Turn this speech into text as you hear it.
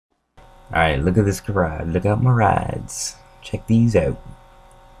Alright, look at this ride. Look out my rides. Check these out.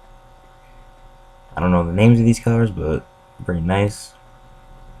 I don't know the names of these cars, but very nice.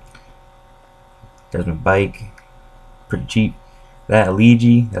 There's my bike. Pretty cheap. That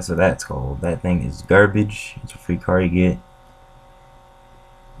Aligi, that's what that's called. That thing is garbage. It's a free car you get.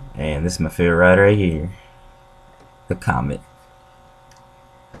 And this is my favorite ride right here. The Comet.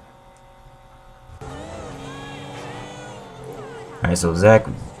 Alright, so Zach,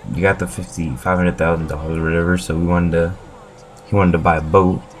 you got the $500,000 or whatever, so he wanted to buy a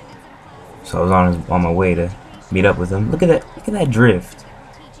boat. So I was on my way to meet up with him. Look at that drift.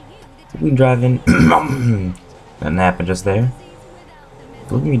 We driving. Nothing happened just there.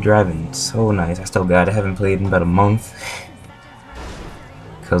 Look at me driving, so nice. I still got it. I haven't played in about a month.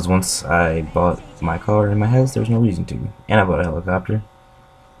 Because once I bought my car in my house, there was no reason to. And I bought a helicopter.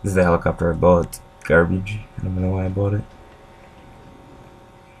 This is the helicopter I bought. It's garbage. I don't even know why I bought it.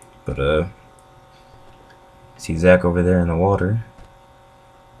 But see Zach over there in the water.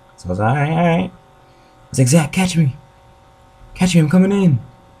 So I was like, alright. I was like, Zach, catch me. Catch me, I'm coming in.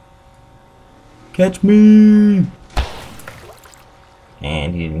 Catch me.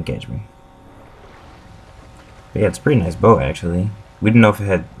 And he didn't catch me. But yeah, it's a pretty nice boat actually. We didn't know if it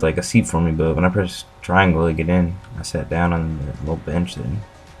had like a seat for me, but when I pressed triangle to get in, I sat down on the little bench then.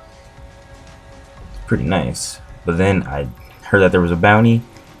 It's pretty nice. But then I heard that there was a bounty.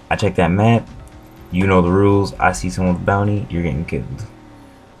 I checked that map. You know the rules. I see someone with a bounty, you're getting killed.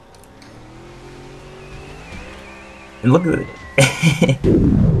 And look at it.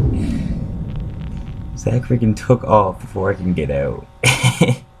 Zach freaking took off before I can get out.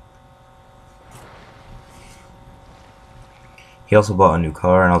 He also bought a new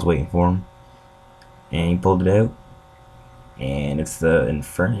car and I was waiting for him. And he pulled it out. And it's the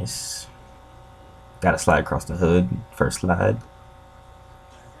Infernus. Gotta slide across the hood. First slide.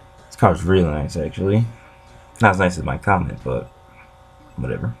 This car's really nice actually. Not as nice as my Comet, but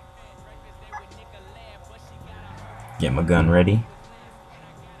whatever. Get my gun ready.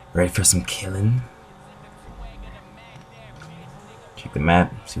 Ready for some killing. Check the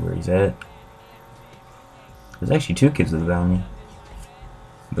map, see where he's at. There's actually two kids with a bounty.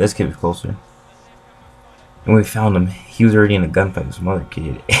 But this kid was closer. And we found him. He was already in a gunfight with some other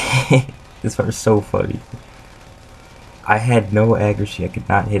kid. This part is so funny. I had no accuracy. I could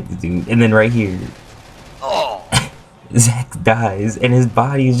not hit the dude. And then right here, Zach dies, and his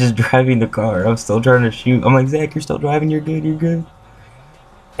body is just driving the car. I'm still trying to shoot. I'm like, Zach, you're still driving. You're good. You're good.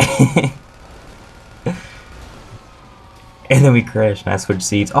 And then we crashed, and I switched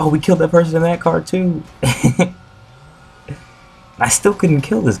seats. Oh, we killed that person in that car too. I still couldn't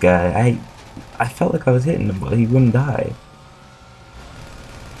kill this guy. I felt like I was hitting him, but he wouldn't die.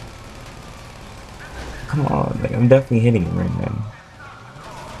 Come on, like I'm definitely hitting him right now.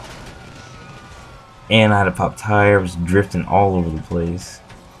 And I had a pop tire. I was drifting all over the place.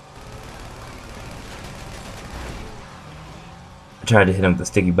 I tried to hit him with a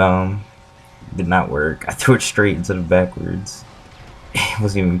sticky bomb. Did not work. I threw it straight instead of backwards. It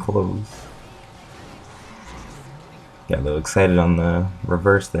wasn't even close. Got a little excited on the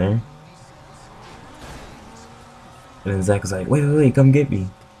reverse there. And then Zach was like, wait, come get me.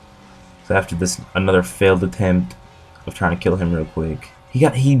 So after this, another failed attempt of trying to kill him real quick.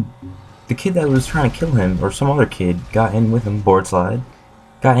 The kid that was trying to kill him, or some other kid, got in with him, board slide.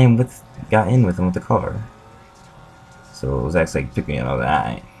 Got in with him with the car. So Zach's like, pick me up. I was like,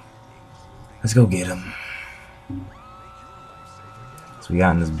 alright. Let's go get him. So we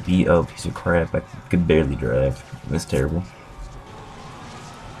got in this beat up piece of crap. I could barely drive. It's terrible.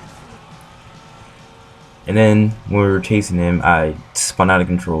 And then when we were chasing him, I spun out of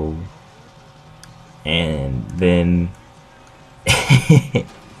control. And then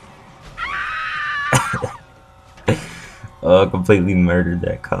completely murdered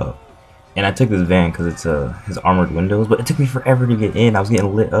that cop. And I took this van because it's his armored windows, but it took me forever to get in. I was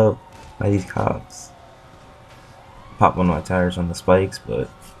getting lit up by these cops. Popped one of my tires on the spikes, but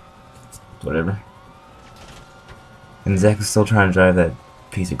whatever. And Zach was still trying to drive that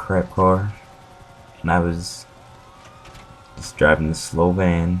piece of crap car, and I was just driving this slow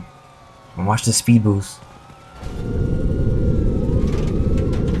van. And watch the speed boost.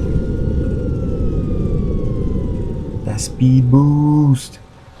 That speed boost.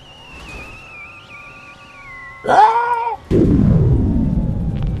 Ah!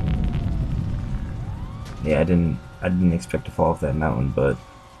 Yeah, I didn't expect to fall off that mountain, but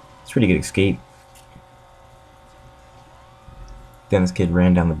it's a pretty good escape. Then this kid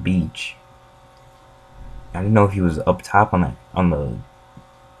ran down the beach. I didn't know if he was up top on the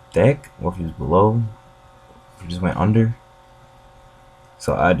deck or if he was below. He just went under.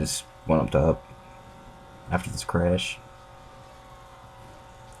 So I just One up top. After this crash.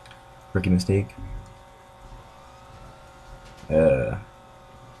 Rookie mistake.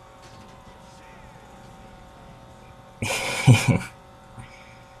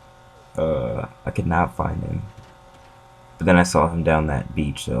 I could not find him. But then I saw him down that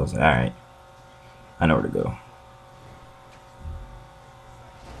beach, so I was like, alright. I know where to go.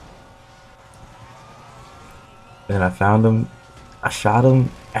 Then I found him. I shot him.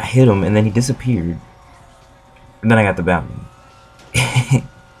 I hit him, and then he disappeared. And then I got the bounty.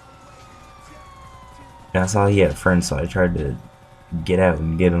 And I saw he had friends, so I tried to get out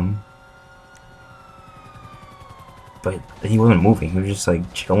and get him. But he wasn't moving. He was just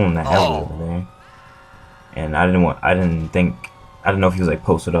like chilling in that alley over there. And I didn't know if he was like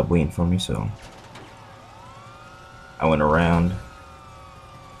posted up waiting for me, so I went around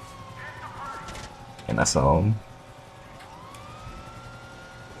and I saw him.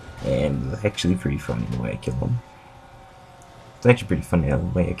 And it's actually pretty funny the way I kill him. It's actually pretty funny the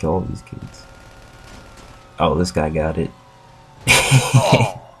way I kill all these kids. Oh, this guy got it.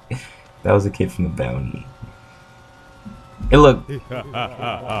 That was a kid from the bounty. Hey, look.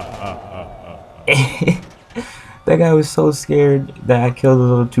 That guy was so scared that I killed the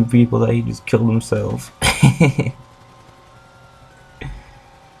little two people that he just killed himself.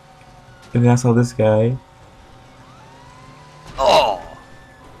 And then I saw this guy.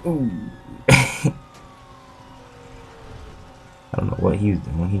 Ooh. I don't know what he was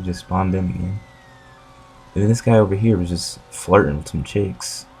doing. He just spawned in again. And then this guy over here was just flirting with some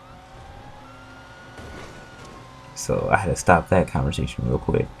chicks. So I had to stop that conversation real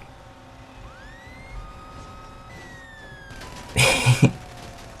quick.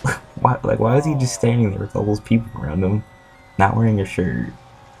 Why is he just standing there with all those people around him, not wearing a shirt?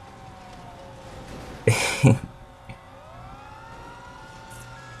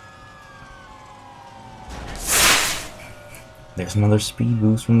 There's another speed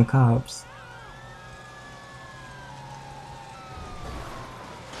boost from the cops.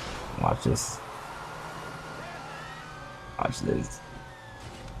 Watch this. Watch this.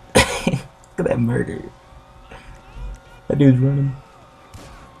 Look at that murder. That dude's running.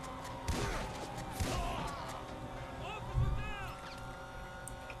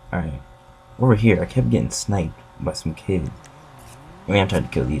 Alright. Over here, I kept getting sniped by some kid. I mean, I tried to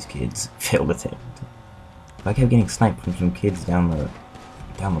kill these kids. Failed attempt. But I kept getting sniped from some kids down the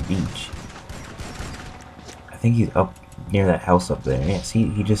beach. I think he's up near that house up there. Yeah, see,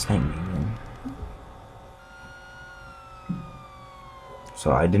 he just sniped me again.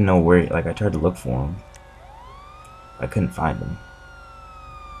 So I didn't know where, like, I tried to look for him. I couldn't find him.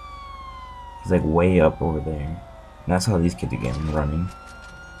 He's like way up over there. And I saw these kids again running.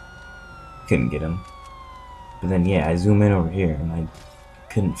 Couldn't get him. But then yeah, I zoom in over here and I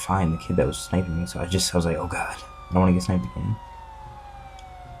couldn't find the kid that was sniping me, so I was like, oh god, I don't want to get sniped again.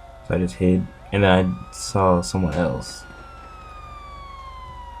 So I just hid, and then I saw someone else.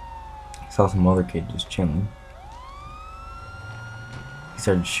 I saw some other kid just chilling. He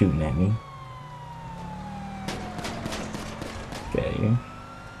started shooting at me. Get out of here.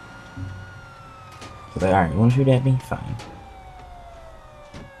 I was like, alright, you wanna shoot at me? Fine.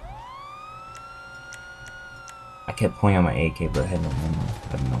 I kept pointing on my AK, but I had no ammo.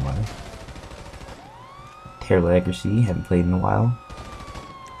 I don't know why. Terrible accuracy, haven't played in a while.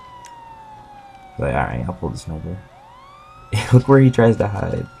 Like, alright, I'll pull the sniper. Look where he tries to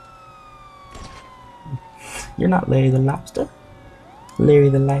hide. You're not Larry the Lobster? Larry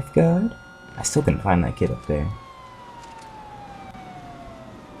the Lifeguard? I still couldn't find that kid up there.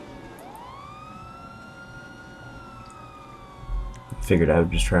 Figured I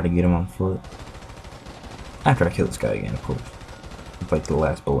would just try to get him on foot. After I kill this guy again, of course. It's like the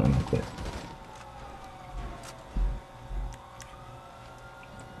last bullet in my clip.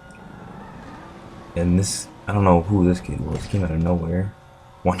 And this, I don't know who this kid was. He came out of nowhere.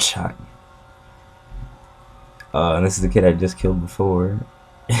 One shot. And this is the kid I just killed before.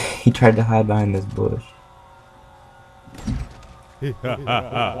 He tried to hide behind this bush.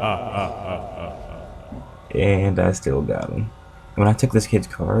 And I still got him. When I took this kid's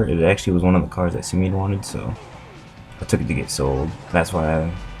car, it actually was one of the cars that Simeon wanted, so I took it to get sold. That's why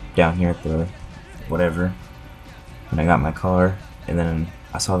I'm down here at the whatever. And I got my car, and then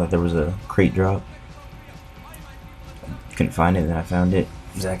I saw that there was a crate drop. Couldn't find it, and then I found it.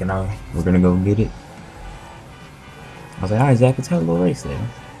 Zach and I were gonna go get it. I was like, alright, Zach, let's have a little race there.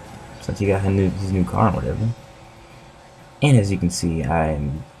 Since he got his new car and whatever. And as you can see,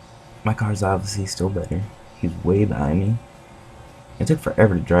 my car's obviously still better. He's way behind me. It took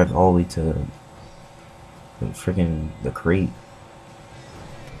forever to drive all the way to the crate.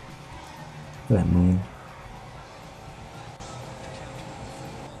 Look at that move.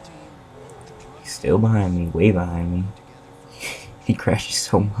 He's still behind me, way behind me. He crashes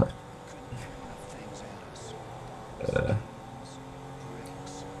so much.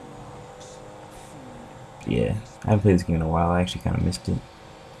 Yeah, I haven't played this game in a while. I actually kind of missed it.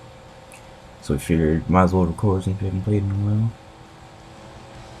 So we figured might as well record since we haven't played in a while.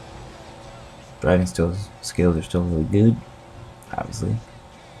 Driving skills are still really good, obviously.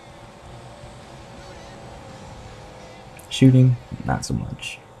 Shooting, not so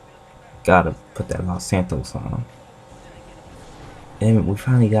much. Gotta put that Los Santos on. And we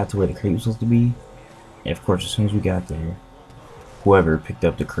finally got to where the crate was supposed to be. And of course, as soon as we got there, whoever picked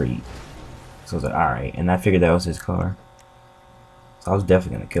up the crate. So I was like, alright. And I figured that was his car. So I was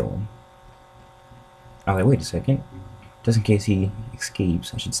definitely gonna kill him. I was like, wait a second. Just in case he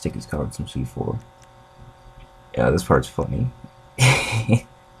escapes, I should stick his car with some C4. Yeah, this part's funny.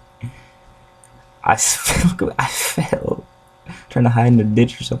 I fell. Trying to hide in the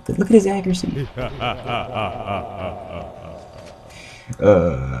ditch or something. Look at his accuracy.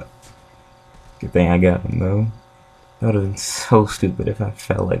 Good thing I got him though. That would have been so stupid if I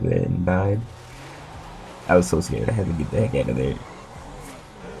fell like that and died. I was so scared. I had to get the heck out of there.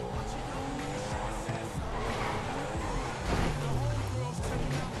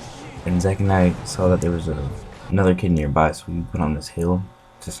 And Zach and I saw that there was another kid nearby, so we went on this hill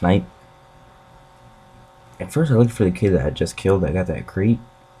to snipe. At first I looked for the kid that I just killed that got that crate,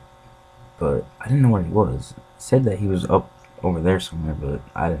 but I didn't know where he was. It said that he was up over there somewhere, but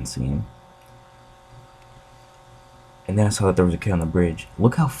I didn't see him. And then I saw that there was a kid on the bridge.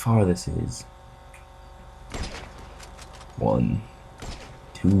 Look how far this is. 1,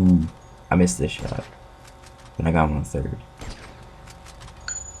 2. I missed this shot. Then I got him on third.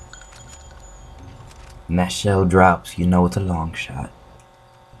 When that shell drops, you know it's a long shot.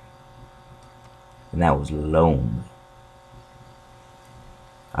 And that was long.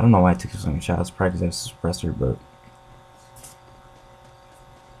 I don't know why I took so many shots. Probably because I was a suppressor, but.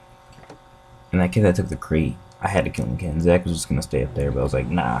 And that kid that took the crate, I had to kill him again. Zach was just gonna stay up there, but I was like,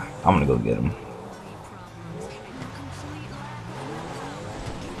 nah, I'm gonna go get him.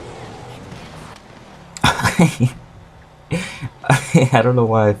 I don't know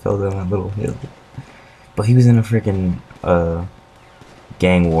why I fell down that little hill. But he was in a freaking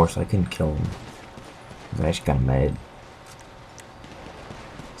gang war, so I couldn't kill him. I was actually kind of mad.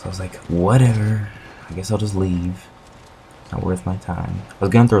 So I was like, whatever. I guess I'll just leave. It's not worth my time. I was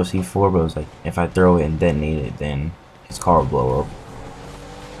gonna throw a C4, but I was like, if I throw it and detonate it, then his car will blow up.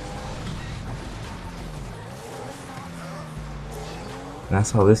 And I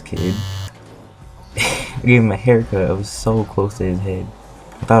saw this kid. I gave him a haircut. I was so close to his head.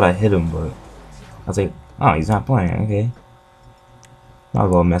 I thought I hit him, but I was like, oh, he's not playing. Okay. I'll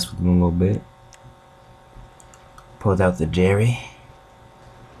go mess with him a little bit. Pulled out the Jerry.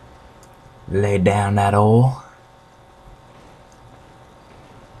 Laid down that oil.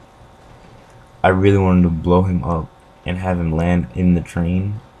 I really wanted to blow him up and have him land in the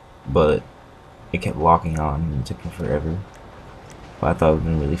train, but it kept locking on and it took me forever. But I thought it would have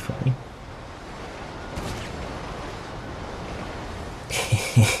been really funny.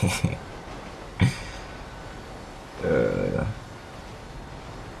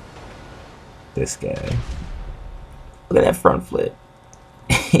 This guy. Look at that front flip.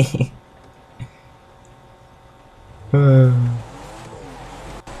 I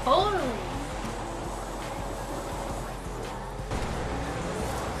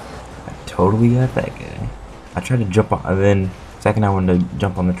totally got that guy. I tried to jump on, and then second I wanted to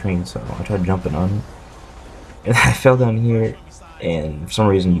jump on the train, so I tried jumping on it. And I fell down here, and for some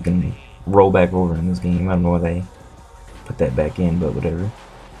reason you can roll back over in this game. I don't know why they put that back in, but whatever.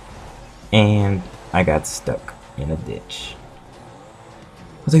 And I got stuck in a ditch.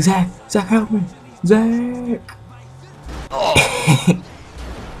 I was like, Zach, help me! Zach! Oh.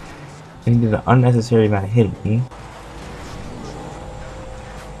 And he did an unnecessary amount of hitting me.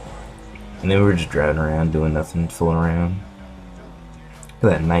 And then we were just driving around, doing nothing, fooling around.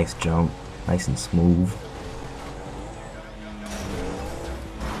 Look at that nice jump, nice and smooth.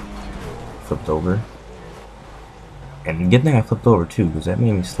 Flipped over. And good thing I flipped over too, because that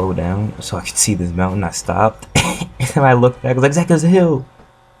made me slow down so I could see this mountain. I stopped, and then I looked back. I was like, Zach, there's a hill.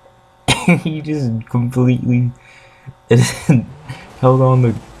 He just completely held on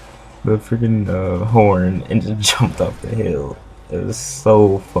the freaking horn and just jumped off the hill. It was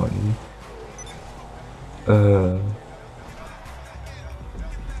so funny. And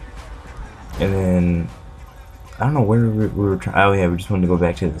then I don't know where we were trying. Oh yeah, we just wanted to go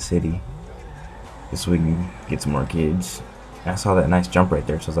back to the city just so we can get some more kids. And I saw that nice jump right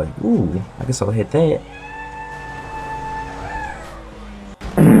there, so I was like, ooh, I guess I'll hit that.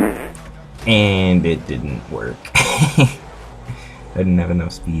 And it didn't work. I didn't have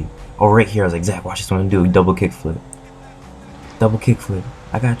enough speed. Oh, right here, I was like, Zach, watch this one do a double kickflip. Double kickflip.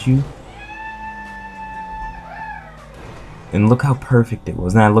 I got you. And look how perfect it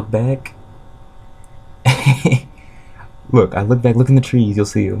was. Now I look back. Look, I look back, look in the trees, you'll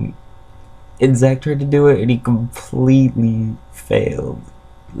see him. And Zach tried to do it, and he completely failed.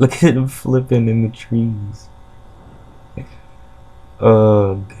 Look at him flipping in the trees.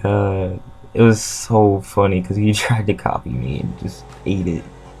 Oh, God. It was so funny, because he tried to copy me and just ate it.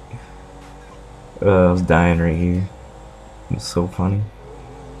 I was dying right here. It was so funny.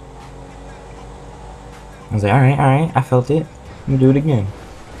 I was like, alright, I felt it. Let me do it again.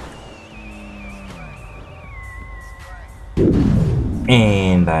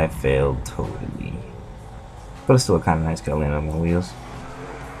 And I failed totally. But it's still a kind of nice car landing on my wheels.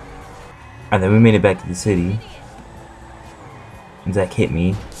 And then we made it back to the city. And Zach hit me.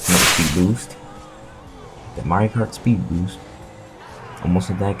 Another speed boost. That Mario Kart speed boost. Almost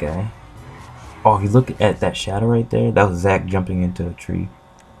hit that guy. Oh, you look at that shadow right there? That was Zach jumping into a tree.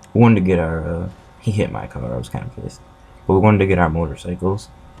 We wanted to get our, he hit my car, I was kind of pissed. But we wanted to get our motorcycles.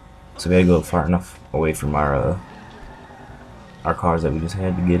 So we had to go far enough away from our cars that we just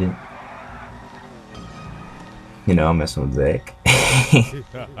had to get it. You know, I'm messing with Zach.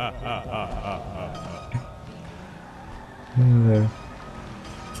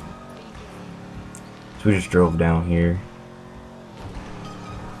 So we just drove down here.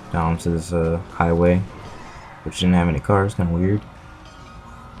 Down to this highway. Which didn't have any cars, kind of weird.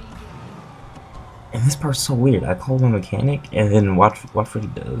 And this part's so weird. I called a mechanic and then watch what he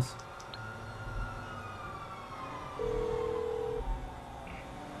does.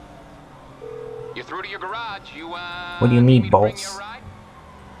 You're through to your garage. What do you need, boss?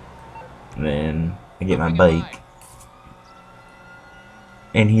 And then I get my bike.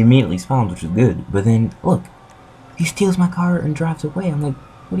 And he immediately spawns, which is good. But then, look. He steals my car and drives away. I'm like,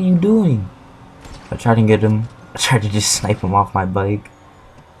 what are you doing? I tried to get him. I tried to just snipe him off my bike.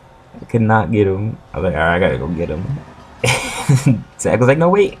 I could not get him. I was like, alright, I gotta go get him. Zach was like, no,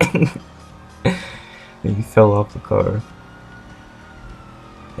 wait. And he fell off the car.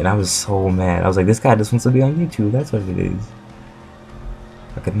 And I was so mad. I was like, this guy just wants to be on YouTube. That's what it is.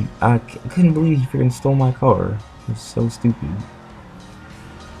 I couldn't believe he freaking stole my car. It was so stupid.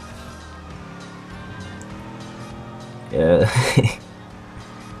 Yeah.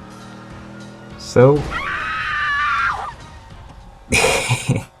 So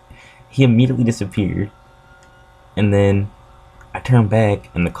he immediately disappeared. And then I turn back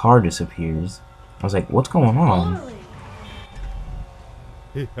and the car disappears. I was like, what's going on?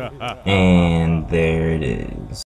 And there it is.